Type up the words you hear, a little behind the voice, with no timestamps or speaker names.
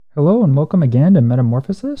Hello and welcome again to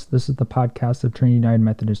Metamorphosis. This is the podcast of Trinity United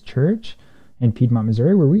Methodist Church in Piedmont,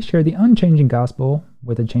 Missouri, where we share the unchanging gospel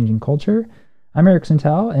with a changing culture. I'm Eric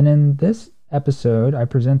Santel, and in this episode, I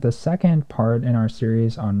present the second part in our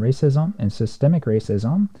series on racism and systemic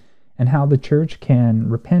racism and how the church can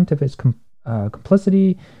repent of its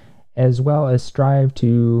complicity as well as strive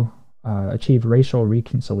to achieve racial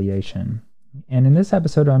reconciliation. And in this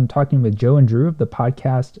episode, I'm talking with Joe and Drew of the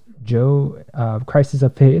podcast Crisis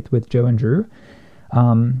of Faith with Joe and Drew.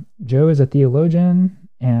 Joe is a theologian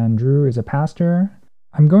and Drew is a pastor.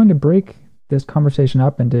 I'm going to break this conversation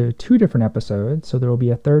up into two different episodes, so there will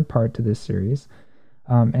be a third part to this series.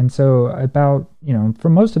 And so for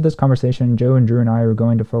most of this conversation, Joe and Drew and I are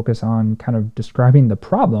going to focus on kind of describing the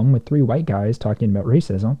problem with three white guys talking about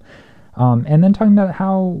racism. And then talking about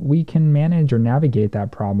how we can manage or navigate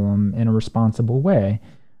that problem in a responsible way.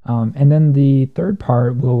 And then the third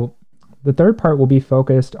part will be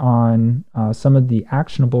focused on some of the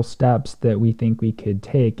actionable steps that we think we could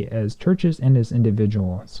take as churches and as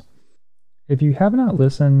individuals. If you have not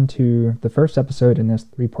listened to the first episode in this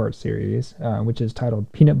three-part series, which is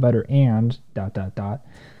titled Peanut Butter and ...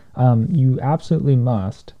 you absolutely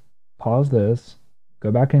must pause this,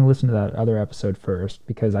 go back and listen to that other episode first,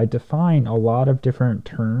 because I define a lot of different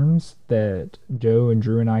terms that Joe and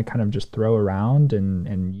Drew and I kind of just throw around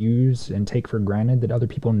and use and take for granted that other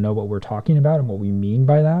people know what we're talking about and what we mean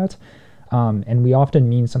by that. And we often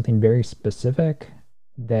mean something very specific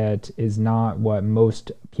that is not what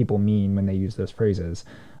most people mean when they use those phrases.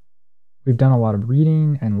 We've done a lot of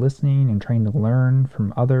reading and listening and trying to learn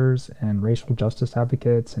from others and racial justice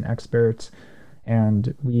advocates and experts.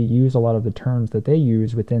 And we use a lot of the terms that they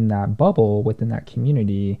use within that bubble, within that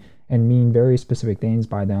community, and mean very specific things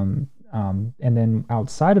by them. And then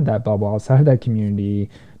outside of that bubble, outside of that community,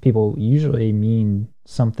 people usually mean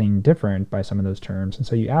something different by some of those terms. And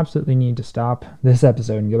so you absolutely need to stop this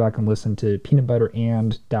episode and go back and listen to Peanut Butter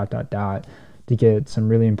and ... to get some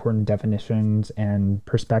really important definitions and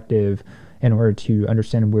perspective in order to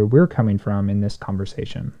understand where we're coming from in this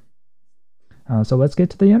conversation. So let's get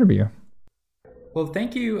to the interview. Well,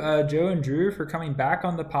 thank you, Joe and Drew, for coming back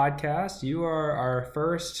on the podcast. You are our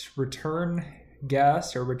first return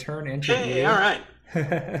guest or return interview. Hey, all right.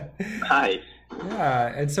 Hi. Yeah,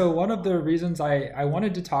 and so one of the reasons I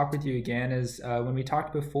wanted to talk with you again is when we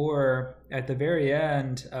talked before, at the very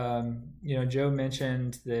end, Joe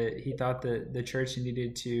mentioned that he thought that the church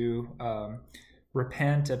needed to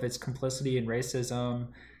repent of its complicity in racism.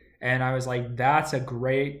 And I was like, that's a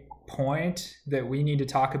great point that we need to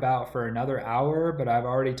talk about for another hour, but I've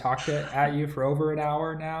already talked at you for over an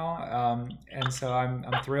hour now. And so I'm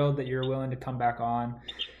thrilled that you're willing to come back on.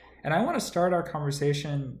 And I want to start our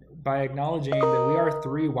conversation by acknowledging that we are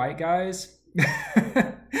three white guys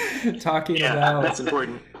talking about... That's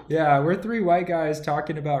important. Yeah, we're three white guys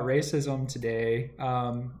talking about racism today.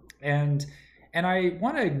 And I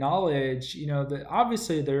want to acknowledge, that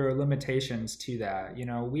obviously there are limitations to that.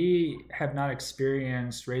 We have not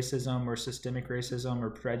experienced racism or systemic racism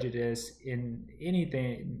or prejudice in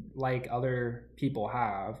anything like other people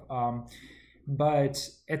have. But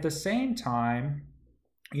at the same time,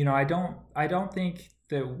 I don't think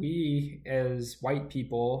that we as white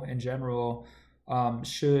people in general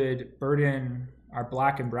should burden our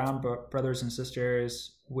Black and brown brothers and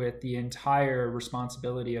sisters with the entire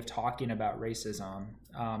responsibility of talking about racism.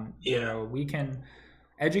 We can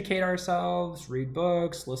educate ourselves, read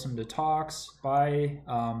books, listen to talks by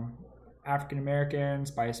African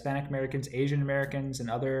Americans, by Hispanic Americans, Asian Americans, and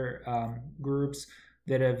other groups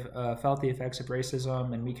that have felt the effects of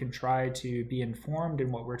racism, and we can try to be informed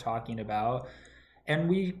in what we're talking about. And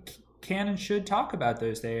we can and should talk about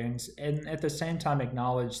those things, and at the same time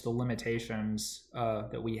acknowledge the limitations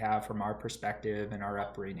that we have from our perspective and our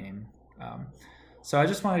upbringing. So I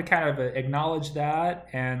just wanted to kind of acknowledge that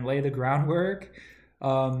and lay the groundwork.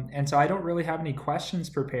 And so I don't really have any questions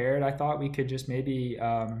prepared. I thought we could just maybe,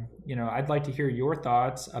 I'd like to hear your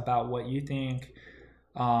thoughts about what you think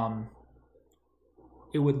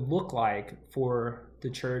it would look like for the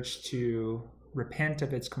church to repent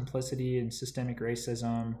of its complicity in systemic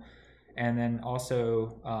racism, and then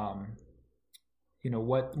also,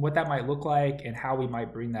 what that might look like and how we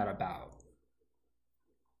might bring that about.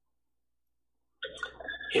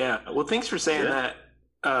 Yeah, well, thanks for saying that.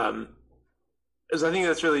 Because I think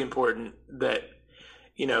that's really important. That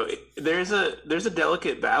there's a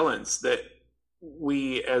delicate balance that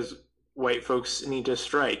we as white folks need to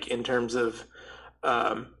strike in terms of,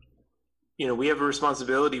 we have a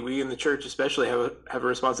responsibility. We in the church especially have a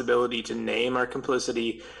responsibility to name our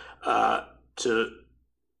complicity, to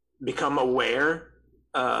become aware,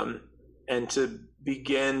 and to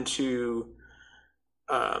begin to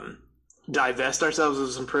divest ourselves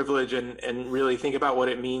of some privilege and really think about what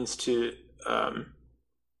it means to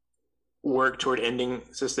work toward ending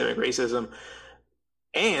systemic racism.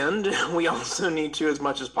 And we also need to, as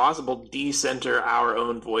much as possible, decenter our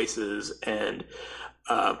own voices and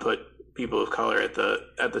put people of color at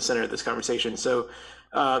the center of this conversation. So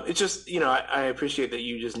it's just, I appreciate that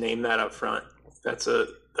you just named that up front. That's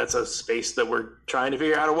a space that we're trying to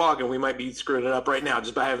figure out how to walk, and we might be screwing it up right now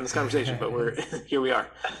just by having this conversation, but here we are.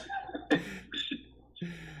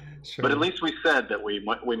 Sure. But at least we said that we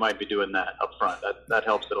might be doing that up front. That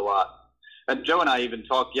helps it a lot. And Joe and I even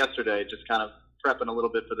talked yesterday, just kind of prepping a little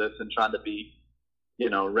bit for this and trying to be,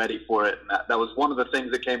 ready for it. And that was one of the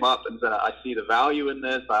things that came up, and said, I see the value in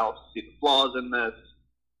this. I also see the flaws in this.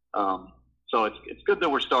 So it's good that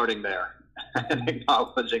we're starting there and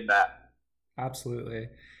acknowledging that. Absolutely.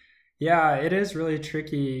 Yeah, it is really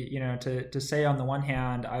tricky, to say on the one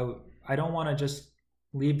hand, I don't want to just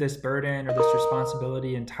leave this burden or this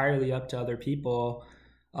responsibility entirely up to other people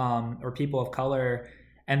or people of color,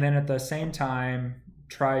 and then at the same time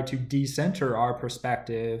try to decenter our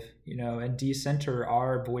perspective, and decenter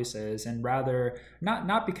our voices, and rather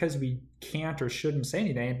not because we can't or shouldn't say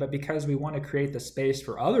anything, but because we want to create the space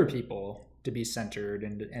for other people to be centered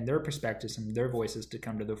and their perspectives and their voices to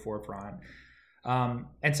come to the forefront.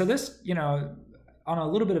 And so this, on a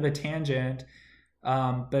little bit of a tangent,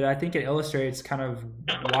 but I think it illustrates kind of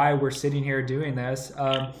why we're sitting here doing this.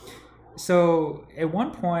 So at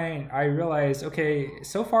one point I realized, okay,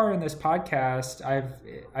 so far in this podcast,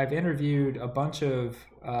 I've interviewed a bunch of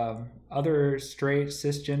other straight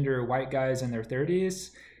cisgender white guys in their 30s,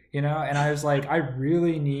 and I was like, I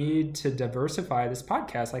really need to diversify this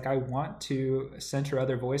podcast. Like, I want to center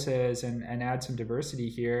other voices and add some diversity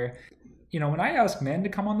here. When I ask men to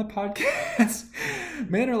come on the podcast,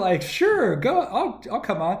 men are like, sure, go, I'll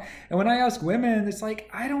come on. And when I ask women, it's like,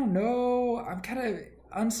 I don't know, I'm kind of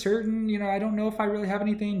uncertain, I don't know if I really have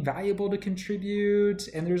anything valuable to contribute.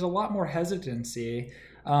 And there's a lot more hesitancy.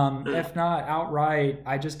 If not outright,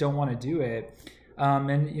 I just don't want to do it.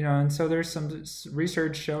 And so there's some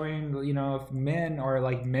research showing, if men are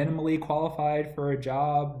like minimally qualified for a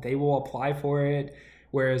job, they will apply for it.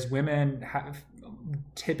 Whereas women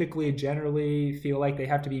typically generally feel like they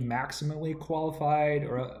have to be maximally qualified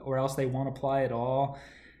or else they won't apply at all.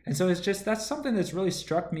 And so that's something that's really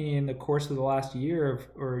struck me in the course of the last year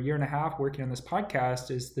or year and a half working on this podcast,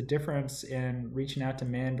 is the difference in reaching out to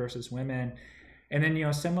men versus women. And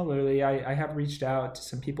then, similarly, I have reached out to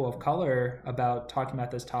some people of color about talking about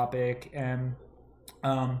this topic, and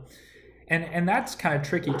that's kind of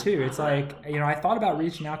tricky too. It's like, I thought about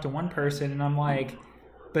reaching out to one person, and I'm like,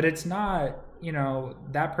 but it's not,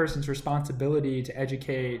 that person's responsibility to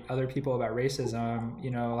educate other people about racism.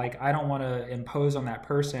 Like, I don't want to impose on that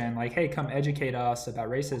person, like, hey, come educate us about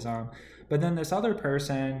racism. But then this other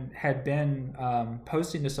person had been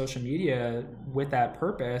posting to social media with that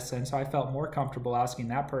purpose. And so I felt more comfortable asking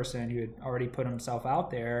that person who had already put himself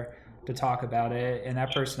out there to talk about it. And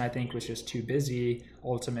that person, I think, was just too busy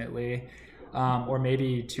ultimately. Or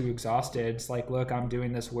maybe too exhausted. It's like, look, I'm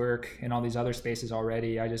doing this work in all these other spaces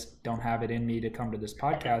already. I just don't have it in me to come to this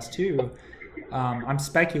podcast too. I'm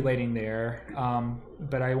speculating there,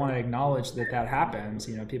 but I want to acknowledge that happens.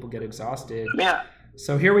 People get exhausted. Yeah.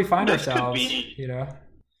 So here we find ourselves.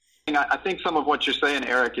 I think some of what you're saying,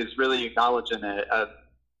 Eric, is really acknowledging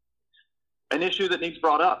an issue that needs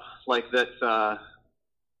brought up, like that.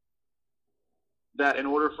 That in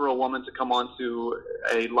order for a woman to come onto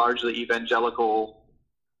a largely evangelical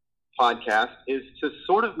podcast is to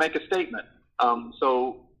sort of make a statement.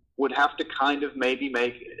 So would have to kind of maybe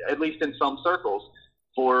make, at least in some circles,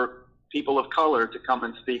 for people of color to come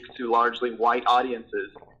and speak to largely white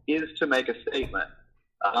audiences is to make a statement.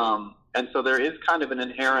 And so there is kind of an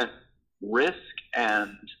inherent risk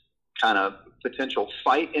and kind of potential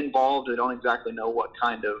fight involved. I don't exactly know what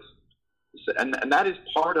kind of, and that is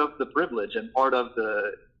part of the privilege and part of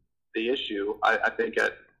the issue. I think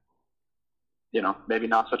at, maybe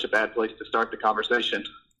not such a bad place to start the conversation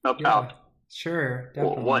about sure,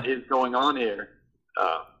 definitely. What is going on here.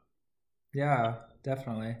 Yeah,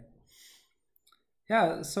 definitely.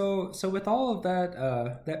 Yeah, so with all of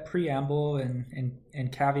that preamble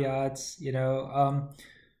and caveats,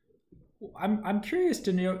 I'm curious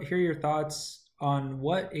to hear your thoughts on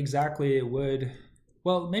what exactly it would.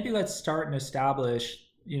 Well, maybe let's start and establish,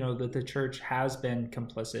 that the church has been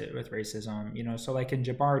complicit with racism. So like in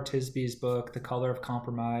Jabbar Tisby's book, The Color of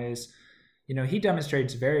Compromise, he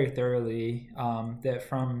demonstrates very thoroughly that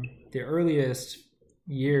from the earliest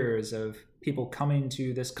years of people coming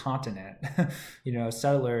to this continent,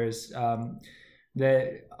 settlers,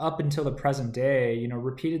 that up until the present day,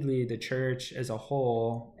 repeatedly the church as a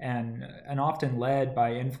whole, and often led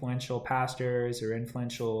by influential pastors or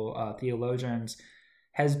influential theologians,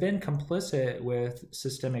 has been complicit with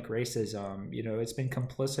systemic racism. It's been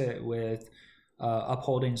complicit with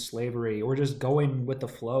upholding slavery or just going with the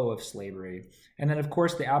flow of slavery. And then, of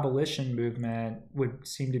course, the abolition movement would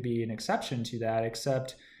seem to be an exception to that,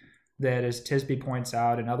 except that, as Tisby points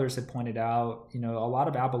out and others have pointed out, a lot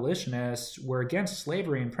of abolitionists were against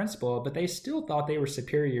slavery in principle, but they still thought they were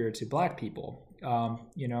superior to black people.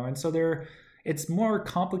 And so it's more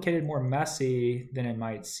complicated, more messy than it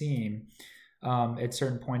might seem at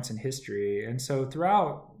certain points in history. And so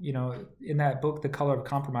throughout, in that book, The Color of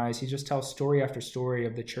Compromise, he just tells story after story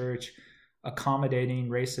of the church accommodating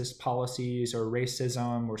racist policies or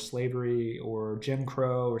racism or slavery or Jim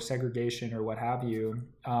Crow or segregation or what have you.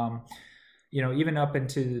 Even up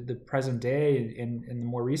into the present day in the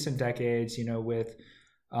more recent decades, with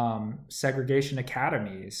segregation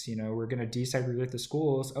academies. We're going to desegregate the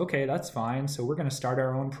schools. Okay, that's fine. So we're going to start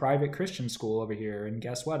our own private Christian school over here. And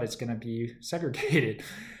guess what? It's going to be segregated.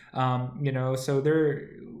 So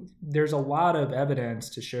there's a lot of evidence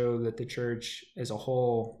to show that the church as a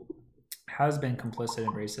whole has been complicit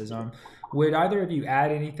in racism. Would either of you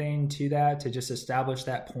add anything to that to just establish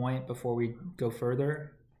that point before we go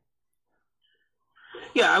further?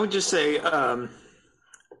 Yeah, I would just say,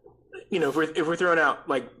 if we're throwing out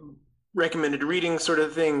like recommended reading sort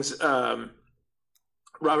of things,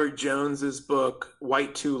 Robert Jones's book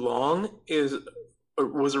 "White Too Long"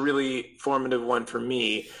 was a really formative one for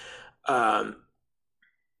me.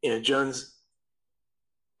 Jones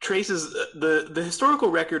traces the historical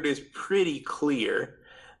record is pretty clear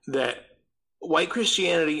that white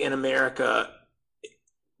Christianity in America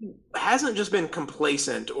hasn't just been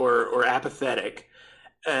complacent or apathetic,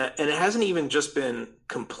 and it hasn't even just been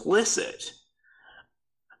complicit,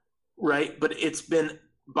 right? But it's been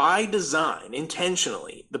by design,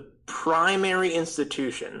 intentionally, the primary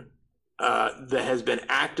institution that has been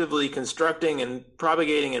actively constructing and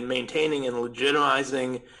propagating and maintaining and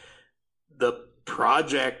legitimizing the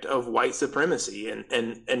project of white supremacy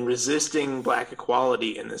and resisting black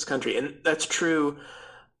equality in this country. And that's true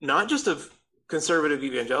not just of conservative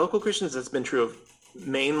evangelical Christians, that's been true of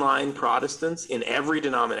mainline Protestants in every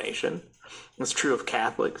denomination. It's true of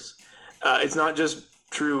Catholics. It's not just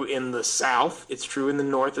true in the South, it's true in the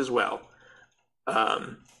North as well.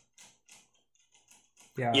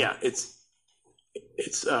 It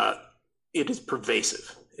is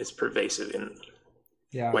pervasive. It's pervasive in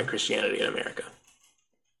white Christianity in America.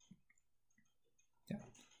 Yeah.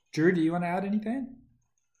 Drew, do you want to add anything?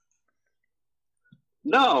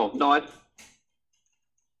 No.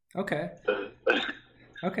 Okay.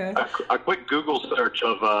 Okay. A quick Google search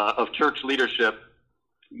of church leadership,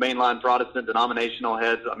 mainline Protestant denominational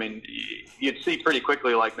heads. I mean, you'd see pretty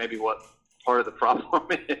quickly, like maybe what part of the problem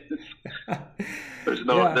is. There's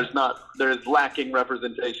lacking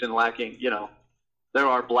representation, there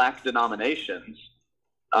are black denominations,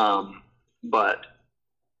 but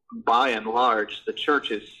by and large, the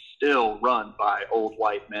church is still run by old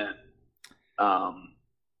white men.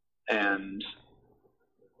 And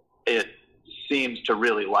it seems to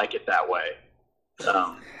really like it that way.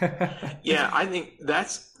 Yeah, I think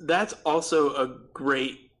that's also a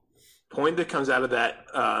great point that comes out of that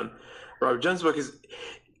Robert Jones book is,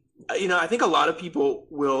 I think a lot of people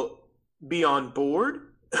will be on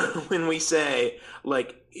board when we say,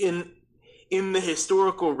 like, in the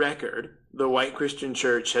historical record, the white Christian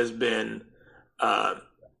church has been, has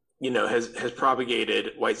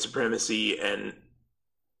propagated white supremacy and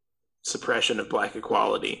suppression of black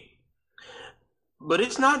equality. But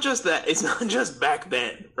it's not just that. It's not just back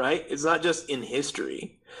then, right? It's not just in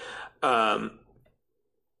history. The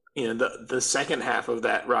second half of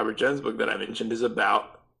that Robert Jones book that I mentioned is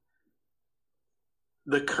about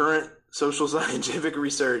the current social scientific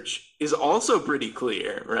research is also pretty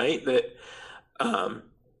clear, right? That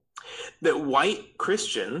that white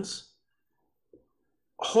Christians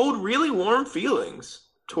hold really warm feelings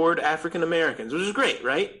toward African Americans, which is great,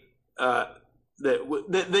 right? That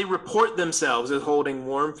they report themselves as holding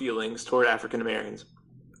warm feelings toward African Americans.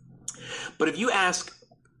 But if you ask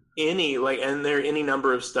any, and there are any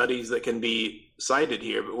number of studies that can be cited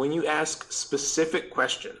here, but when you ask specific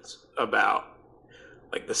questions about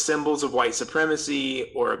the symbols of white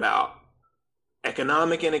supremacy or about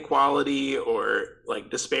economic inequality or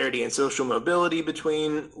disparity in social mobility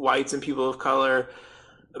between whites and people of color,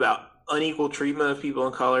 about unequal treatment of people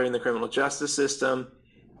of color in the criminal justice system,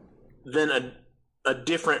 then a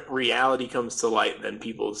different reality comes to light than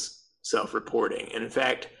people's self-reporting. And in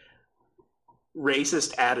fact,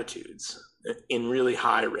 racist attitudes in really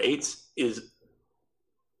high rates is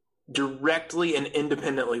directly and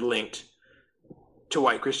independently linked to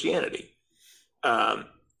white Christianity.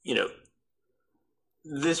 You know,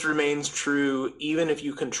 this remains true even if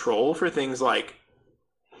you control for things like,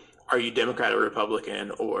 are you Democrat or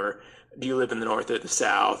Republican, or do you live in the North or the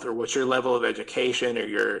South, or what's your level of education or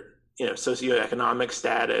your, socioeconomic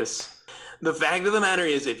status. The fact of the matter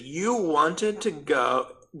is, if you wanted to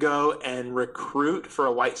go and recruit for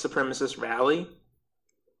a white supremacist rally,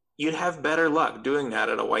 you'd have better luck doing that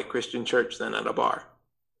at a white Christian church than at a bar.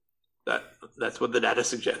 That's what the data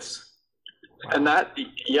suggests. And that,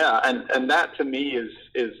 and that to me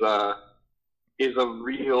is a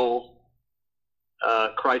real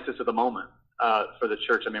crisis of the moment for the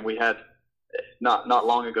church. I mean, we had not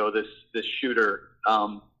long ago this shooter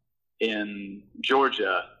in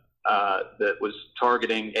Georgia that was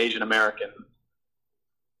targeting Asian American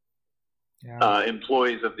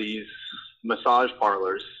employees of these massage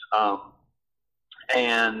parlors,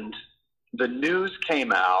 and the news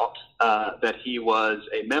came out that he was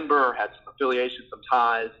a member, had some affiliation, some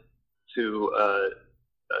ties to,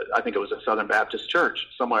 I think it was a Southern Baptist church,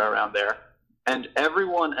 somewhere around there. And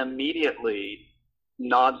everyone immediately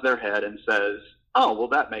nods their head and says, oh, well,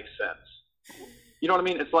 that makes sense. You know what I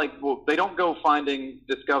mean? It's like, well, they don't go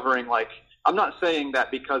discovering, like, I'm not saying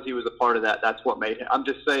that because he was a part of that, that's what made him. I'm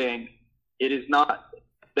just saying it is not,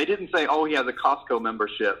 they didn't say, oh, he has a Costco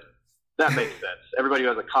membership. That makes sense. Everybody who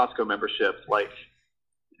has a Costco membership, like,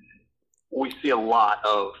 we see a lot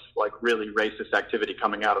of, like, really racist activity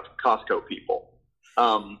coming out of Costco people.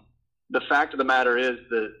 The fact of the matter is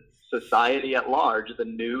that society at large, the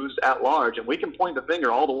news at large, and we can point the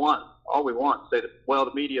finger all we want, say that, well,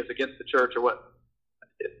 the media is against the church or what.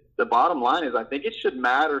 The bottom line is, I think it should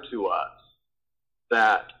matter to us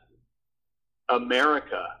that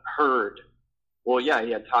America heard, well, yeah,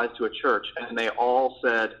 he had ties to a church, and they all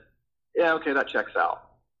said, yeah, okay, that checks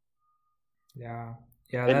out. Yeah,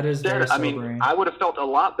 that is very sobering. I mean, I would have felt a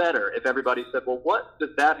lot better if everybody said, well, what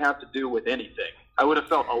does that have to do with anything? I would have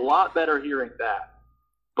felt a lot better hearing that.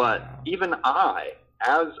 But even I,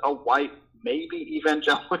 as a white, maybe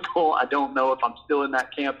evangelical, I don't know if I'm still in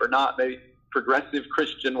that camp or not, maybe progressive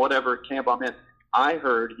Christian, whatever camp I'm in, I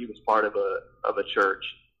heard he was part of a church,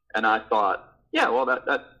 and I thought, yeah, well,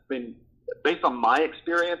 I mean, based on my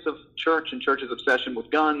experience of church and church's obsession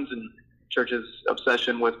with guns and church's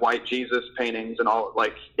obsession with white Jesus paintings and all,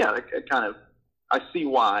 like, yeah, it kind of, I see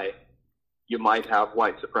why you might have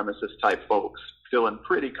white supremacist type folks feeling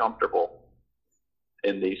pretty comfortable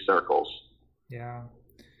in these circles. Yeah.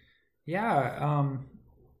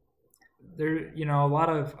 There, a lot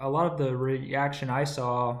of the reaction I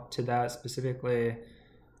saw to that specifically,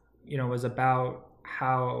 was about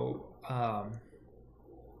how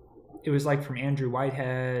it was like from Andrew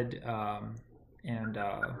Whitehead and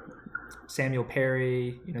Samuel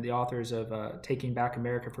Perry, the authors of Taking Back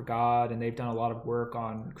America for God, and they've done a lot of work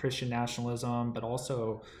on Christian nationalism, but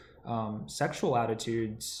also sexual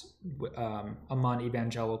attitudes among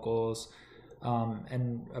evangelicals,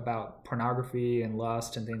 and about pornography and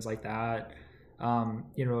lust and things like that.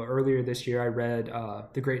 Earlier this year I read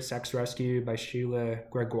The Great Sex Rescue by Sheila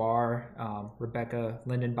Gregoire, Rebecca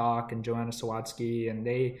Lindenbach, and Joanna Sawatsky, and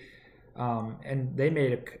they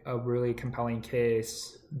made a really compelling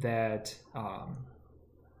case that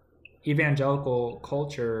evangelical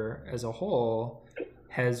culture as a whole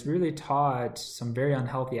has really taught some very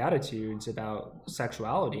unhealthy attitudes about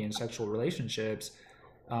sexuality and sexual relationships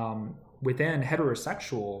within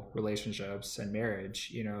heterosexual relationships and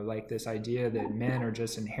marriage. Like this idea that men are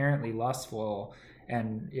just inherently lustful,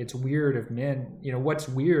 and it's weird if men, what's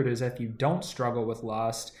weird is if you don't struggle with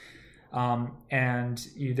lust, and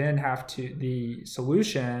you then the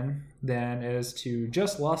solution then is to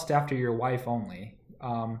just lust after your wife only.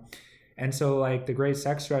 And so, like, the Great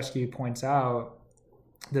Sex Rescue points out,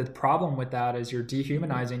 the problem with that is you're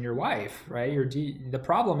dehumanizing your wife, right? The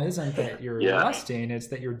problem isn't that you're lusting, it's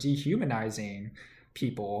that you're dehumanizing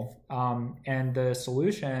people. And the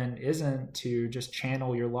solution isn't to just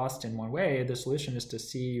channel your lust in one way. The solution is to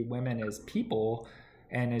see women as people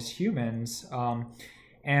and as humans.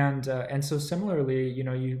 And so similarly,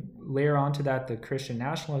 you layer onto that the Christian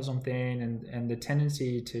nationalism thing and the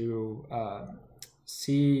tendency to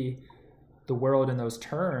see the world in those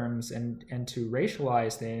terms and to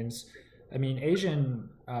racialize things. I mean, Asian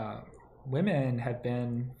women have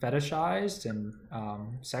been fetishized and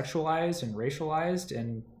sexualized and racialized,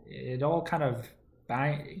 and it all kind of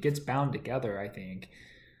gets bound together, I think.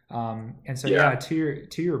 And so,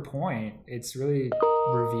 to your point, it's really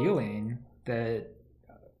revealing that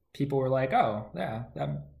people were like, oh, yeah,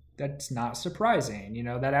 that's not surprising.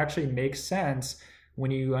 That actually makes sense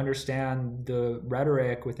when you understand the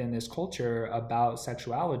rhetoric within this culture about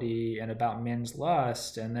sexuality and about men's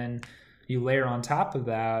lust, and then you layer on top of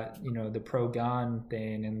that, the pro-gun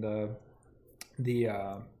thing and the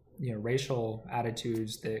racial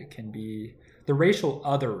attitudes that can be the racial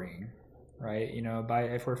othering, right?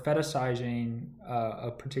 If we're fetishizing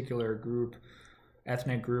a particular group,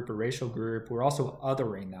 ethnic group or racial group, we're also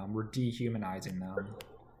othering them. We're dehumanizing them.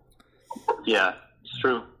 Yeah, it's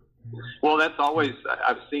true. Well, that's always,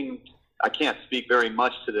 I've seen, I can't speak very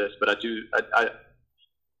much to this, but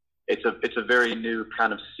it's a very new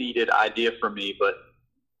kind of seeded idea for me, but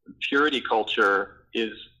purity culture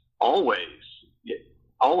is always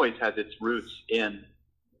has its roots in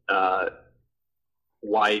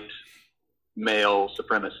white male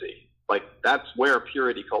supremacy. Like, that's where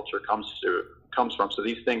purity culture comes from. So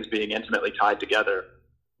these things being intimately tied together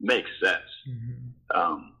makes sense.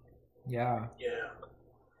 Mm-hmm. Yeah.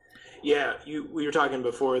 We were talking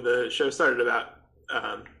before the show started about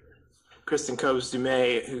Kristen Coves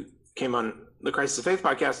Dumais, who came on the Crisis of Faith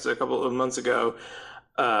podcast a couple of months ago,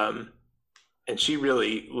 and she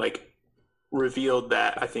really revealed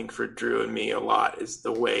that, I think, for Drew and me a lot, is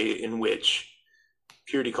the way in which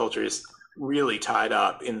purity culture is really tied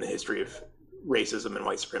up in the history of racism and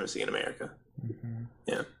white supremacy in America. Mm-hmm.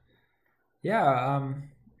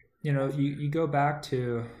 You go back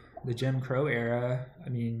to the Jim Crow era. I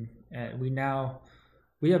mean,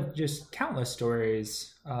 we have just countless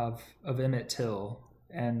stories of Emmett Till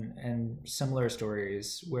and similar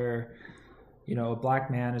stories where a black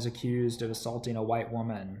man is accused of assaulting a white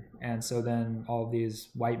woman, and so then all of these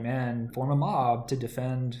white men form a mob to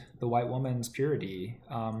defend the white woman's purity.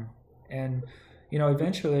 And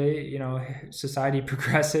eventually, society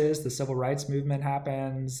progresses, the civil rights movement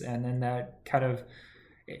happens, and then that kind of,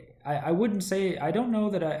 I wouldn't say, I don't know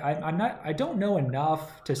that I don't know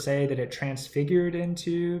enough to say that it transfigured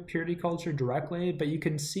into purity culture directly, but you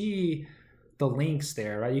can see the links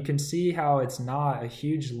there, right? You can see how it's not a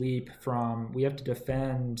huge leap from we have to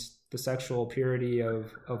defend the sexual purity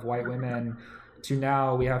of white women to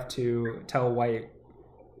now we have to tell white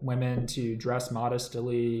women to dress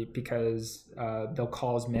modestly because they'll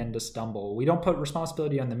cause men to stumble. We don't put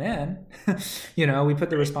responsibility on the men. We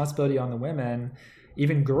put the responsibility on the women,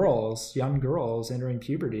 even girls, young girls entering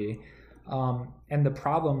puberty, and the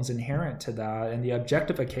problems inherent to that and the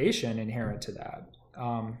objectification inherent to that.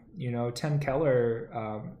 Tim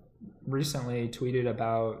Keller recently tweeted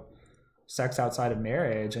about sex outside of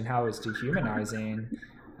marriage and how it's dehumanizing,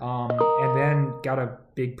 and then got a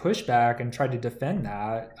big pushback and tried to defend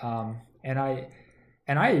that. And I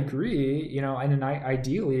agree, and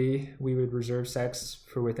ideally we would reserve sex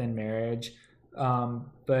for within marriage.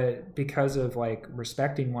 But because of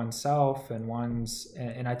respecting oneself and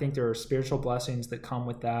I think there are spiritual blessings that come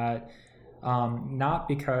with that. Not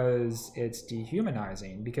because it's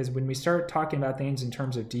dehumanizing, because when we start talking about things in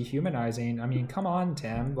terms of dehumanizing, I mean, come on,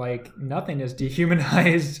 Tim, nothing has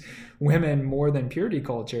dehumanized women more than purity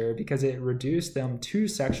culture, because it reduced them to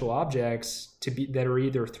sexual objects that are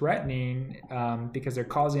either threatening, because they're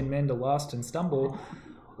causing men to lust and stumble,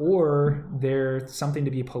 or they're something to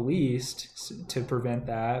be policed to prevent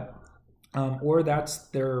that. Or that's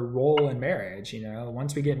their role in marriage.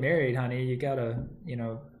 Once we get married, honey, you gotta,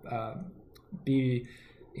 be,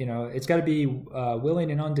 it's got to be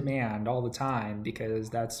willing and on demand all the time, because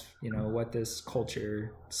that's what this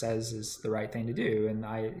culture says is the right thing to do. And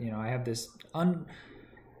I have this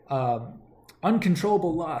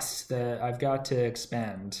uncontrollable lust that I've got to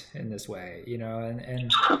expend in this way,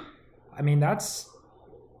 and I mean,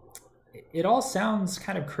 it all sounds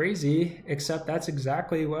kind of crazy, except that's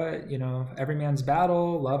exactly what, Every Man's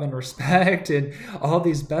Battle, Love and Respect, and all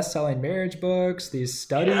these best-selling marriage books, these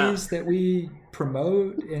studies that we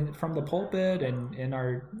promote from the pulpit and in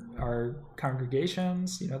our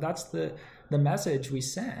congregations, that's the message we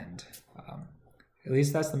send. At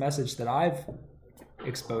least that's the message that I've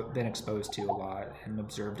been exposed to a lot and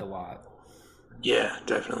observed a lot. Yeah,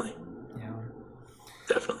 definitely. Yeah.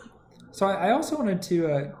 Definitely. So I also wanted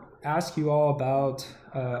to ask you all about,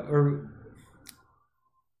 I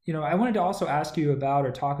wanted to also ask you about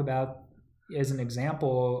or talk about, as an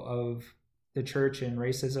example of the church and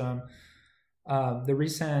racism, the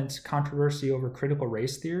recent controversy over critical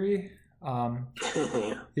race theory.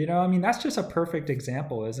 That's just a perfect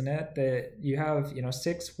example, isn't it? That you have,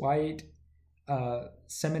 6 white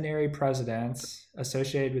seminary presidents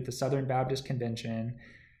associated with the Southern Baptist Convention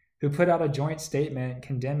who put out a joint statement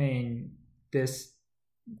condemning this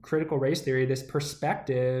critical race theory, this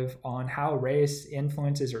perspective on how race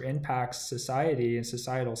influences or impacts society and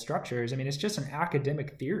societal structures. I mean, it's just an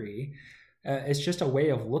academic theory. It's just a way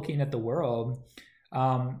of looking at the world,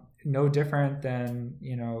 no different than,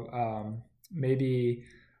 maybe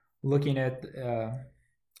looking at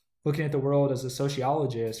the world as a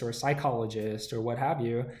sociologist or a psychologist or what have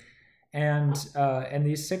you. And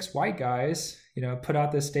these 6 white guys, put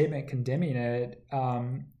out this statement condemning it,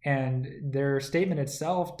 and their statement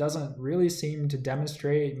itself doesn't really seem to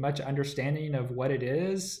demonstrate much understanding of what it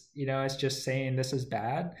is. It's just saying this is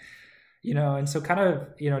bad. And so kind of,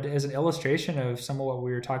 as an illustration of some of what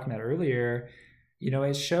we were talking about earlier,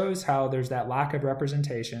 it shows how there's that lack of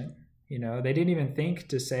representation. They didn't even think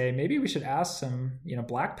to say, maybe we should ask some,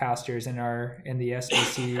 black pastors in the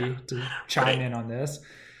SBC to chime in on this.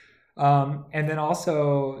 And then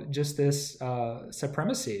also just this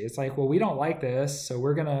supremacy. It's like, well, we don't like this, so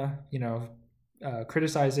we're gonna,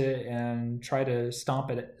 criticize it and try to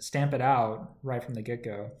stamp it out right from the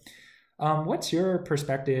get-go. What's your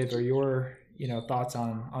perspective or your, thoughts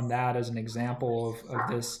on that as an example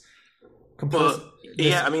of this?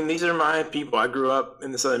 Yeah, I mean, these are my people. I grew up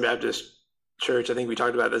in the Southern Baptist Church. I think we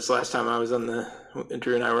talked about this last time I was on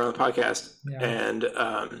Drew and I were on the podcast. Yeah. And,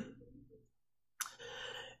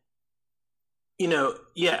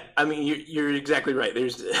 I mean, you're exactly right.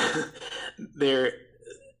 There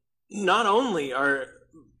not only are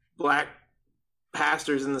black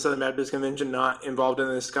pastors in the Southern Baptist Convention not involved in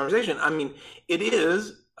this conversation. I mean, it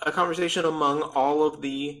is a conversation among all of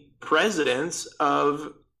the presidents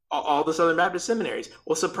of all the Southern Baptist seminaries.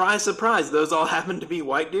 Well, surprise, surprise, those all happen to be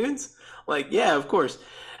white dudes. Like, yeah, of course.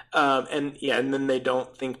 And then they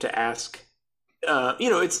don't think to ask.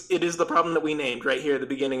 It is the problem that we named right here at the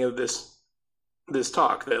beginning of this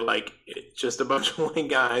talk, that like it's just a bunch of white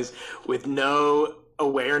guys with no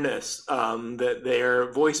awareness that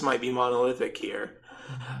their voice might be monolithic here.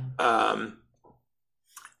 And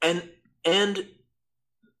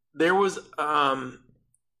there was a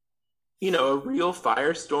real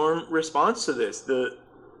firestorm response to this.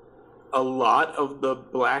 A lot of the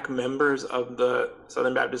black members of the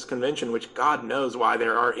Southern Baptist Convention, which God knows why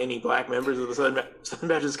there are any black members of the Southern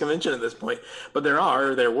Baptist Convention at this point, but there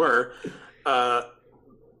were,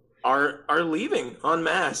 are leaving en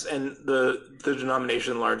masse, and the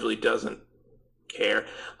denomination largely doesn't care.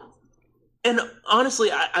 And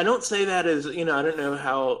honestly, I don't say that as, I don't know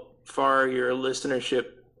how far your listenership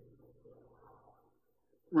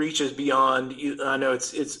reaches beyond. I know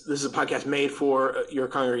this is a podcast made for your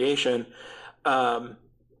congregation, but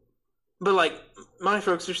like my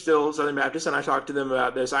folks are still Southern Baptist, and I talked to them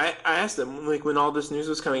about this. I asked them, like, when all this news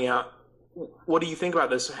was coming out, what do you think about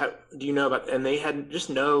this? Do you know about? And they had just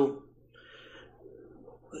no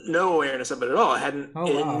awareness of it at all. It hadn't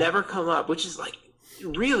never come up, which is like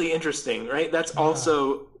really interesting, right? That's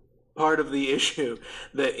also part of the issue,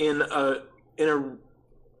 that in a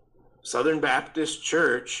Southern Baptist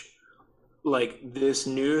church, like, this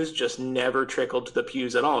news just never trickled to the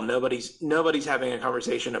pews at all. Nobody's having a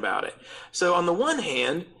conversation about it. So on the one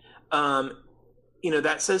hand,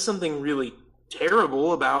 that says something really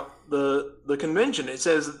terrible about the convention. It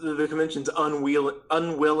says the convention's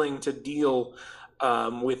unwilling to deal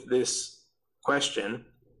with this question.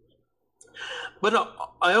 But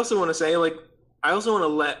I also want to say, like, I also want to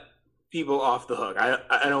let people off the hook.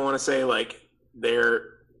 I don't want to say like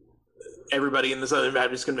everybody in the Southern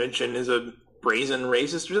Baptist Convention is a brazen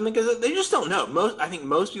racist or something, because they just don't know. I think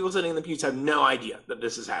most people sitting in the pews have no idea that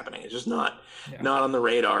this is happening. It's just not on the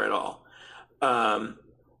radar at all. That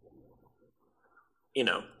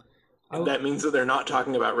means that they're not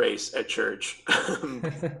talking about race at church,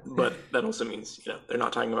 but that also means, they're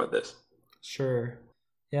not talking about this. Sure.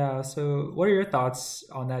 Yeah. So what are your thoughts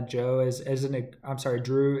on that, Joe,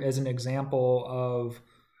 Drew, as an example of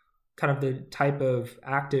kind of the type of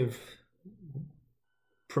active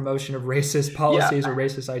promotion of racist policies or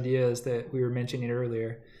racist ideas that we were mentioning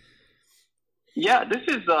earlier? Yeah, this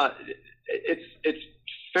is, it's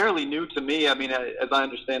fairly new to me. I mean, as I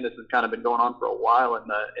understand, this has kind of been going on for a while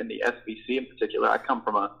in the SBC in particular. I come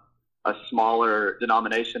from a smaller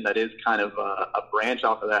denomination that is kind of a branch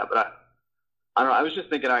off of that. But I don't know. I was just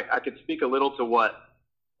thinking I could speak a little to what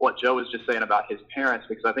Joe was just saying about his parents,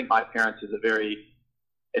 because I think my parents it's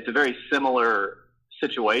a very similar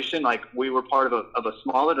situation. Like, we were part of a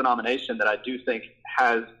smaller denomination that I do think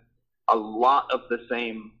has a lot of the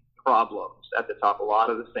same problems at the top, a lot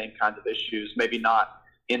of the same kinds of issues, maybe not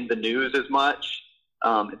in the news as much.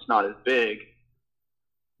 It's not as big,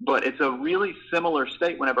 but it's a really similar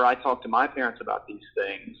state whenever I talk to my parents about these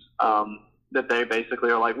things, that they basically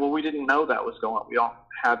are like, well, we didn't know that was going on. We don't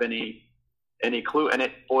have any any clue. And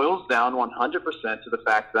it boils down 100% to the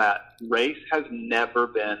fact that race has never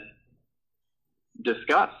been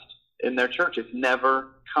discussed in their church. It's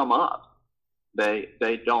never come up.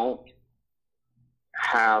 They don't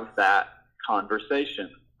have that conversation.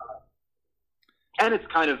 And it's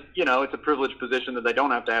kind of, it's a privileged position that they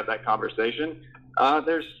don't have to have that conversation.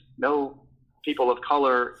 There's no people of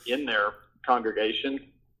color in their congregation,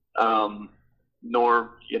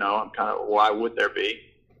 nor, I'm kind of, why would there be?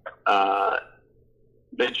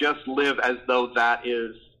 They just live as though that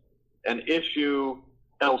is an issue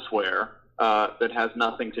elsewhere that has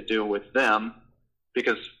nothing to do with them,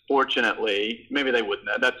 because fortunately, maybe they wouldn't.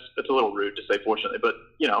 That's a little rude to say fortunately, but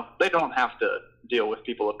they don't have to deal with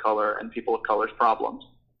people of color and people of color's problems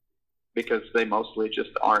because they mostly just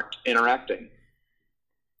aren't interacting.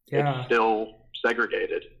 Yeah. It's still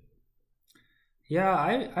segregated. Yeah,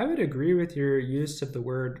 I would agree with your use of the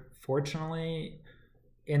word fortunately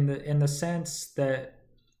in the sense that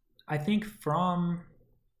I think from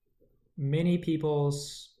many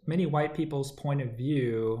white people's point of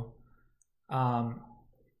view, we're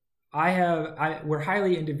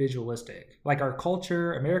highly individualistic. Like our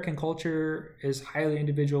culture, American culture is highly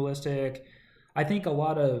individualistic. I think a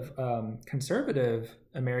lot of conservative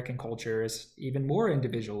American culture is even more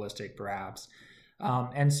individualistic, perhaps.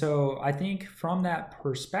 And so I think from that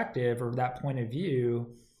perspective or that point of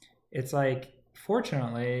view, it's like,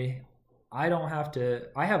 fortunately, I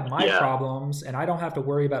have my problems and I don't have to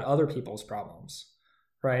worry about other people's problems.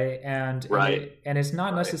 Right. And it's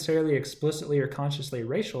not necessarily explicitly or consciously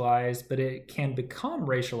racialized, but it can become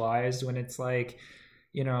racialized when it's like,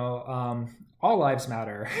 all lives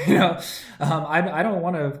matter. I don't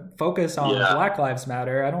want to focus on Black Lives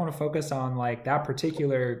Matter. I don't want to focus on like that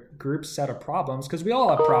particular group's set of problems, because we all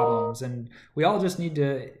have problems and we all just need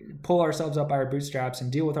to pull ourselves up by our bootstraps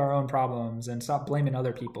and deal with our own problems and stop blaming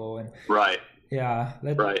other people. And right. Yeah.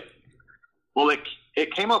 Right. Well,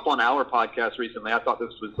 it came up on our podcast recently. I thought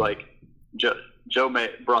this was like Joe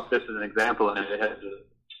brought this as an example, and it has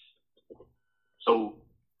so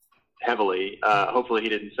heavily. Hopefully, he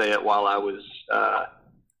didn't say it while I was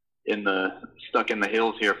stuck in the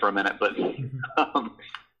hills here for a minute. But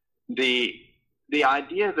the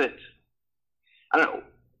idea that, I don't know,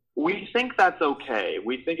 we think that's okay.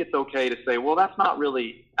 We think it's okay to say, well, that's not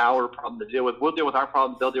really our problem to deal with. We'll deal with our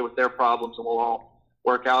problems. They'll deal with their problems, and we'll all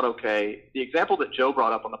work out okay. The example that Joe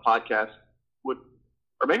brought up on the podcast or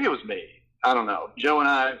maybe it was me, I don't know. Joe,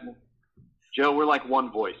 we're like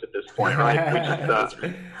one voice at this point, right? We just,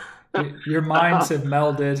 your minds have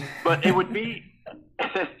melded. But it would be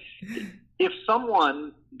if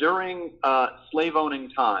someone during slave owning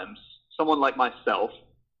times, someone like myself,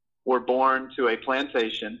 were born to a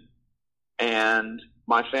plantation and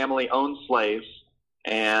my family owned slaves,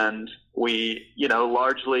 and we,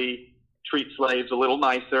 largely treat slaves a little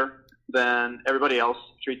nicer than everybody else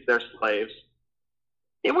treats their slaves.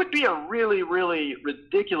 It would be a really, really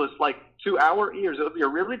ridiculous, like to our ears, it would be a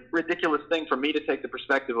really ridiculous thing for me to take the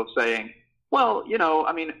perspective of saying, well,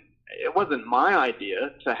 it wasn't my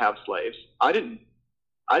idea to have slaves. I didn't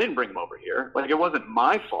bring them over here. Like, it wasn't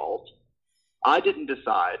my fault. I didn't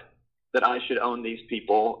decide that I should own these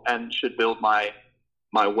people and should build my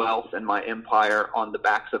wealth and my empire on the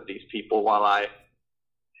backs of these people while I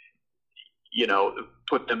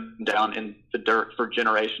put them down in the dirt for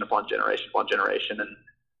generation upon generation upon generation. And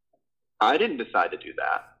I didn't decide to do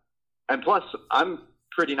that. And plus, I'm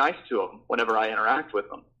pretty nice to them whenever I interact with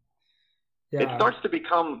them. Yeah. It starts to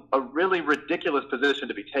become a really ridiculous position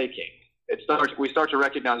to be taking. We start to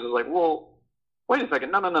recognize it's like, well, wait a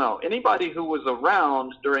second. No. Anybody who was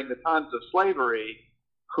around during the times of slavery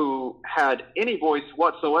who had any voice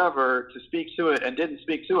whatsoever to speak to it and didn't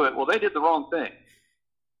speak to it, well, they did the wrong thing.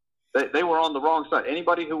 They were on the wrong side.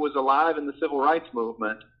 Anybody who was alive in the civil rights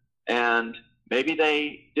movement, and maybe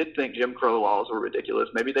they did think Jim Crow laws were ridiculous.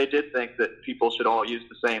 Maybe they did think that people should all use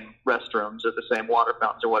the same restrooms or the same water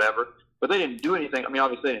fountains or whatever, but they didn't do anything. I mean,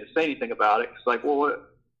 obviously they didn't say anything about it. It's like, well,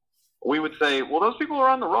 we would say, well, those people are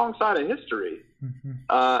on the wrong side of history.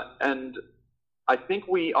 Mm-hmm. And I think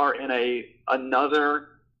we are in another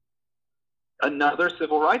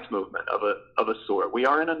civil rights movement of a sort. We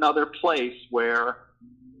are in another place where,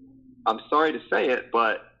 I'm sorry to say it,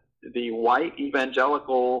 but the white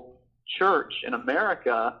evangelical church in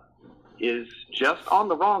America is just on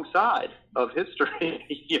the wrong side of history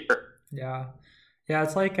here. Yeah. Yeah,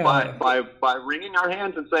 it's like by wringing our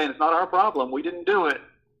hands and saying it's not our problem, we didn't do it.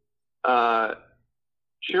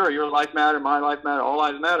 Sure, your life matter, my life matter, all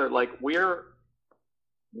lives matter. Like, we are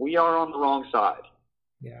on the wrong side.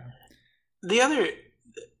 Yeah. The other,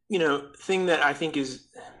 thing that I think is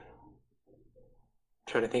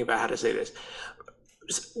trying to think about how to say this.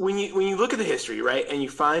 When you look at the history, right, and you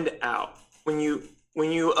find out, when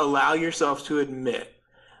you allow yourself to admit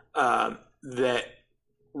that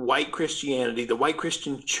white Christianity, the white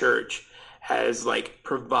Christian church, has like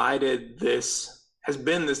provided this, has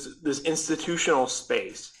been this institutional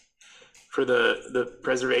space for the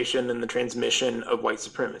preservation and the transmission of white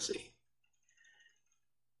supremacy,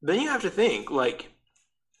 then you have to think, like,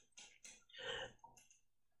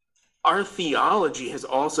 our theology has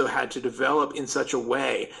also had to develop in such a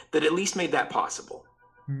way that at least made that possible,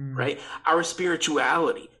 right? Our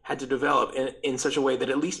spirituality had to develop in such a way that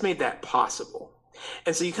at least made that possible.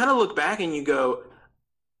 And so you kind of look back and you go,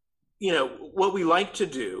 you know, what we like to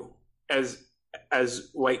do as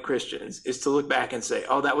white Christians is to look back and say,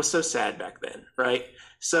 oh, that was so sad back then, right?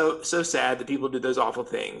 So sad that people did those awful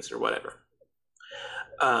things or whatever.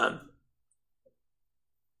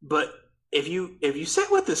 But if you sit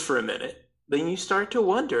with this for a minute, then you start to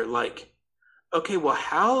wonder, like, okay, well,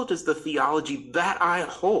 how does the theology that I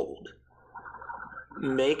hold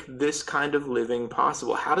make this kind of living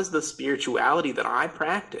possible? How does the spirituality that I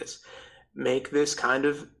practice make this kind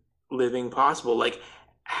of living possible? Like,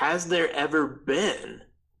 has there ever been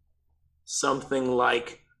something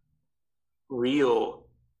like real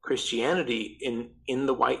Christianity in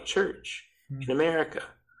the white church in America?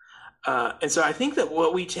 And so I think that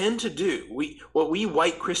what we tend to do, what we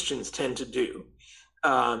white Christians tend to do,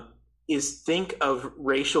 is think of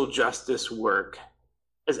racial justice work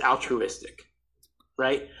as altruistic,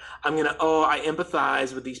 right? I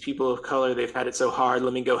empathize with these people of color. They've had it so hard.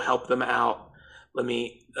 Let me go help them out. Let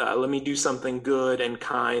me do something good and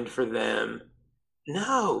kind for them.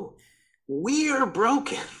 No, we are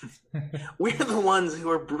broken. We're the ones who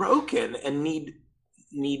are broken and need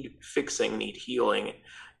fixing, need healing,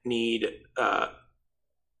 need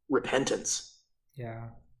repentance. Yeah.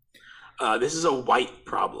 This is a white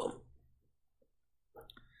problem.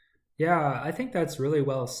 Yeah, I think that's really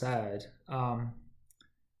well said.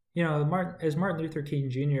 You know, as Martin Luther King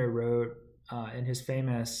Jr. wrote in his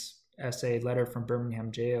famous essay, Letter from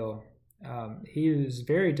Birmingham Jail, he was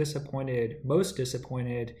very most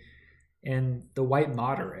disappointed in the white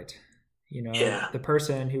moderate. You know, the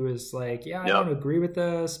person who was like, I don't agree with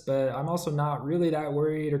this, but I'm also not really that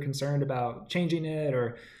worried or concerned about changing it,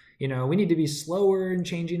 or, you know, we need to be slower in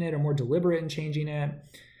changing it or more deliberate in changing it.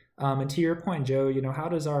 And to your point, Joe, you know, how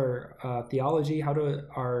does our theology, how do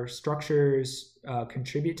our structures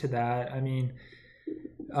contribute to that? I mean,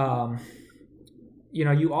 you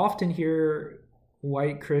know, you often hear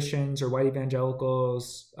white Christians or white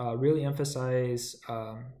evangelicals really emphasize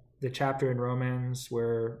the chapter in Romans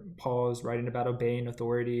where Paul is writing about obeying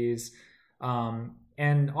authorities.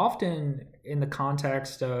 And often in the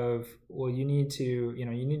context of, well, you need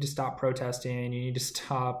to stop protesting, you need to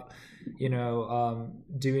stop,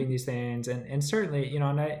 doing these things. And certainly,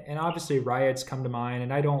 and obviously riots come to mind,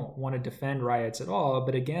 and I don't want to defend riots at all.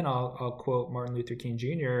 But again, I'll quote Martin Luther King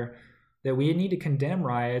Jr., that we need to condemn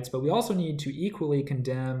riots, but we also need to equally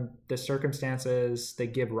condemn the circumstances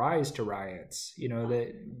that give rise to riots,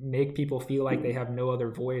 that make people feel like they have no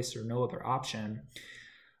other voice or no other option.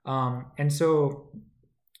 And so,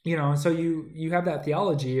 so you have that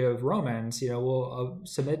theology of Romans, we'll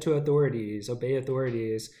submit to authorities, obey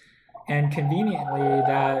authorities, and conveniently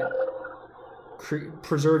that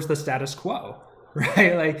preserves the status quo.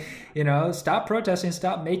 Right? Like, stop protesting,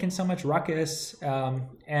 stop making so much ruckus,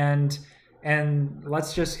 and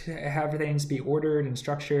let's just have things be ordered and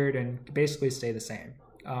structured and basically stay the same.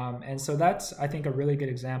 And so that's, I think, a really good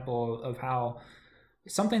example of how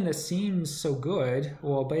something that seems so good,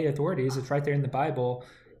 well, obey authorities, it's right there in the Bible,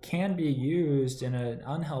 can be used in an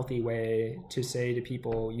unhealthy way to say to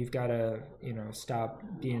people, you've got to, stop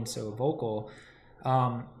being so vocal.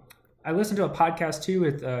 I listened to a podcast too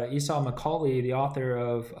with Esau McCaulley, the author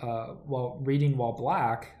of Reading While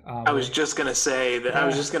Black. I was just going to say that. I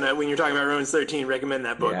was just going to, when you're talking about Romans 13, recommend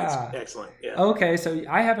that book. Yeah. It's excellent. Yeah. Okay, so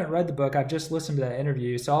I haven't read the book. I've just listened to that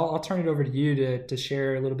interview. So I'll turn it over to you to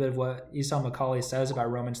share a little bit of what Esau McCaulley says about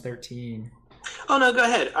Romans 13. Oh, no, go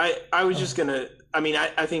ahead. I was just going to,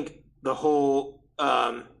 I think the whole,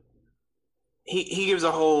 he gives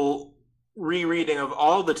a whole rereading of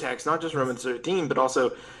all the text, not just Romans 13, but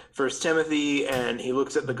also First Timothy, and he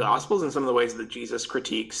looks at the Gospels and some of the ways that Jesus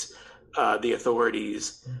critiques the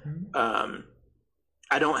authorities. Mm-hmm.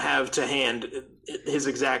 I don't have to hand his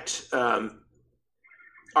exact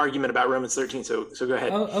argument about Romans 13, so go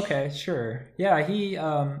ahead. Oh, okay, sure. Yeah, he,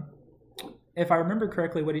 if I remember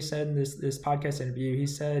correctly, what he said in this podcast interview, he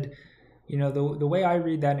said, the way I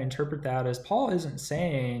read that and interpret that is Paul isn't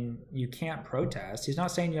saying you can't protest. He's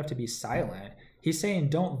not saying you have to be silent. he's saying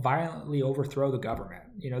don't violently overthrow the government.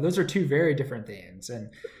 Those are two very different things. And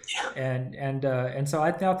so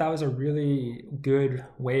I thought that was a really good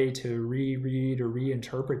way to reread or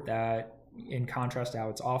reinterpret that, in contrast to how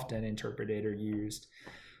it's often interpreted or used.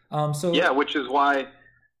 Which is why.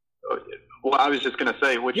 Well, I was just going to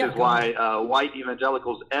say, which is why white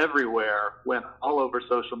evangelicals everywhere went all over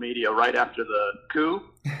social media right after the coup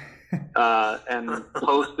and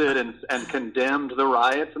posted and condemned the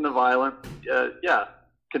riots and the violence.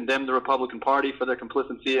 Condemned the Republican Party for their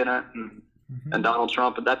complicity in it, and Donald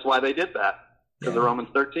Trump, and that's why they did that, because of Romans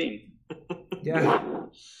 13. Yeah.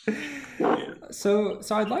 So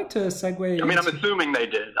I'd like to segue. I mean, I'm assuming they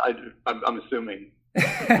did. I'm assuming.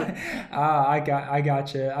 I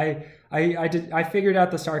got you. I figured out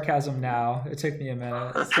the sarcasm now. It took me a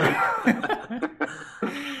minute. So.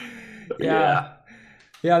 Yeah,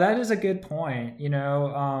 that is a good point.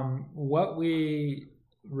 What we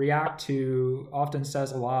react to often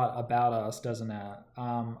says a lot about us, doesn't it?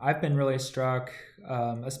 I've been really struck,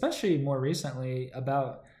 especially more recently,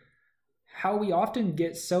 about how we often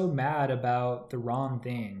get so mad about the wrong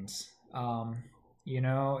things.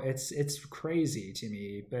 It's crazy to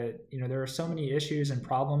me, but there are so many issues and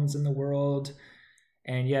problems in the world,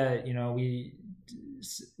 and yet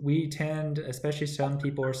we tend, especially some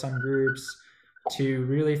people or some groups, to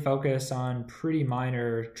really focus on pretty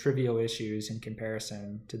minor, trivial issues in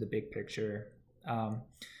comparison to the big picture.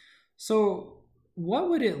 So what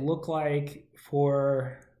would it look like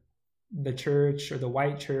for the church or the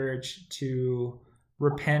white church to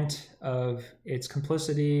repent of its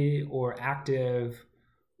complicity or active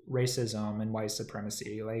racism and white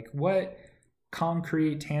supremacy? Like, what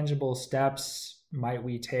concrete, tangible steps might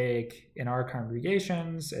we take in our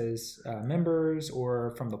congregations as members,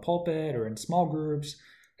 or from the pulpit, or in small groups,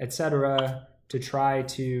 etc., to try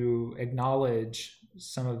to acknowledge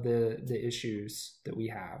some of the issues that we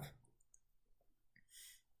have?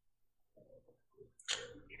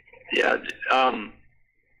 Yeah,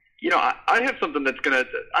 I have something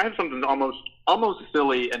I have something almost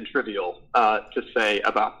silly and trivial to say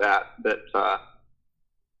about that.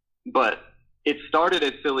 But it started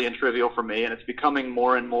as silly and trivial for me, and it's becoming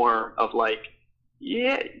more and more of like,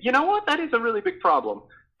 yeah, you know what? That is a really big problem.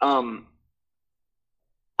 I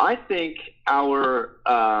think our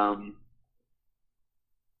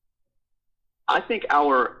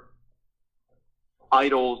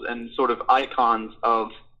idols and sort of icons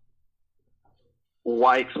of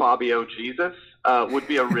white Fabio Jesus would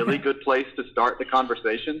be a really good place to start the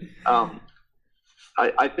conversation.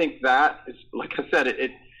 I think that is, like I said,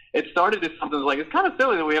 it started as something like, it's kind of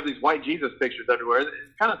silly that we have these white Jesus pictures everywhere. It's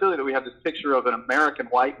kind of silly that we have this picture of an American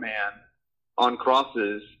white man on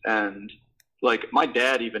crosses, and like my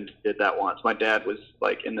dad even did that once. My dad was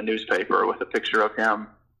like in the newspaper with a picture of him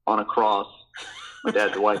on a cross. My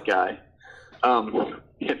dad's a white guy.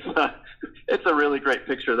 It's a really great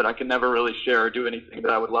picture that I can never really share or do anything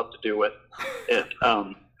that I would love to do with it.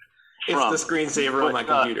 It's the screensaver on my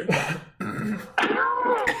computer.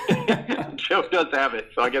 Joe does have it,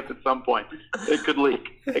 so I guess at some point it could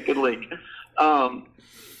leak. But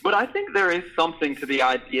I think there is something to the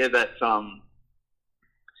idea that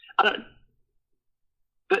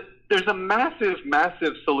that there's a massive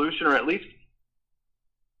solution, or at least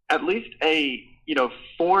a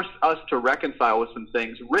force us to reconcile with some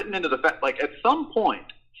things written into the fact. Like, at some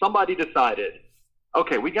point, somebody decided,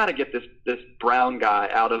 okay, we got to get this brown guy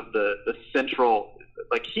out of the central.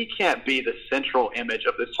 Like, he can't be the central image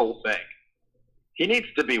of this whole thing. He needs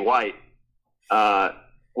to be white,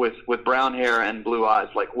 with brown hair and blue eyes,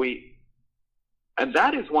 like we. And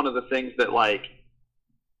that is one of the things that, like,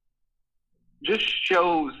 just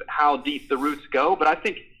shows how deep the roots go. But I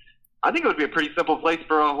think it would be a pretty simple place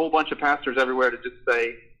for a whole bunch of pastors everywhere to just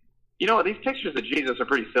say, you know what, these pictures of Jesus are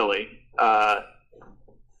pretty silly.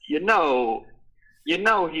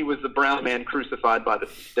 He was the brown man crucified by the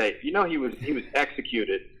state. He was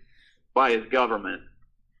executed by his government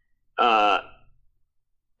as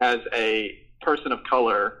a person of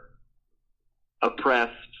color,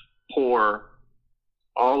 oppressed, poor,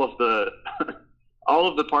 all of the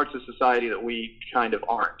parts of society that we kind of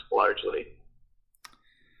aren't, largely.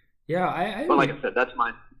 Yeah, but like I said, that's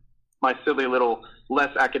my silly little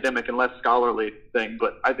less academic and less scholarly thing.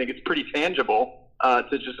 But I think it's pretty tangible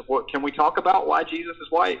to just, can we talk about why Jesus is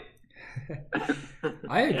white?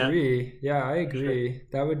 I agree. Yeah, I agree.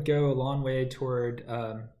 That would go a long way toward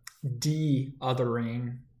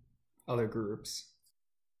de-othering other groups.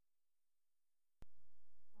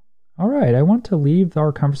 All right, I want to leave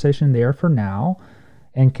our conversation there for now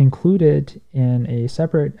and conclude it in a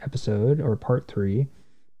separate episode, or part 3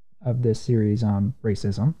 of this series on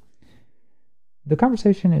racism. the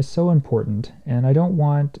conversation is so important, and I don't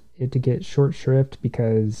want it to get short shrift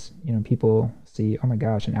because, people see, oh my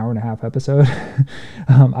gosh, an hour and a half episode.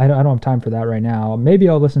 I don't have time for that right now. Maybe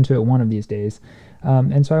I'll listen to it one of these days.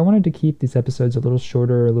 And so I wanted to keep these episodes a little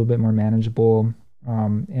shorter, a little bit more manageable.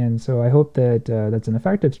 And so I hope that that's an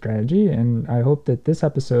effective strategy, and I hope that this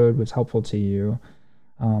episode was helpful to you,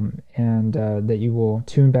 and that you will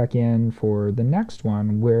tune back in for the next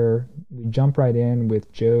one, where we jump right in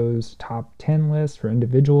with Joe's top 10 list for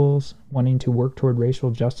individuals wanting to work toward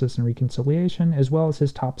racial justice and reconciliation, as well as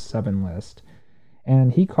his top 7 list.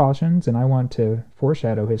 And he cautions, and I want to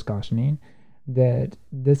foreshadow his cautioning, that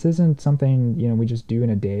this isn't something we just do in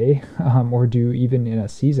a day, or do even in a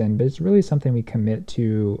season, but it's really something we commit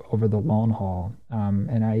to over the long haul.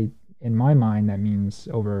 And in my mind, that means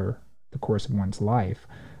over the course of one's life.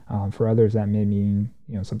 For others, that may mean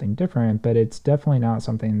something different, but it's definitely not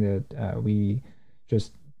something that we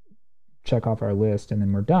just check off our list and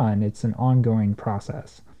then we're done. It's an ongoing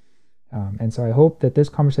process. And so I hope that this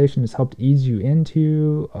conversation has helped ease you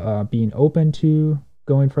into being open to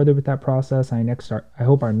going further with that process. I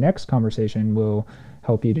hope our next conversation will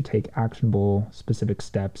help you to take actionable, specific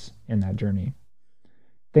steps in that journey.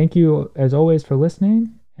 Thank you, as always, for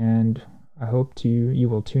listening, and I hope you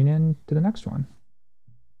will tune in to the next one.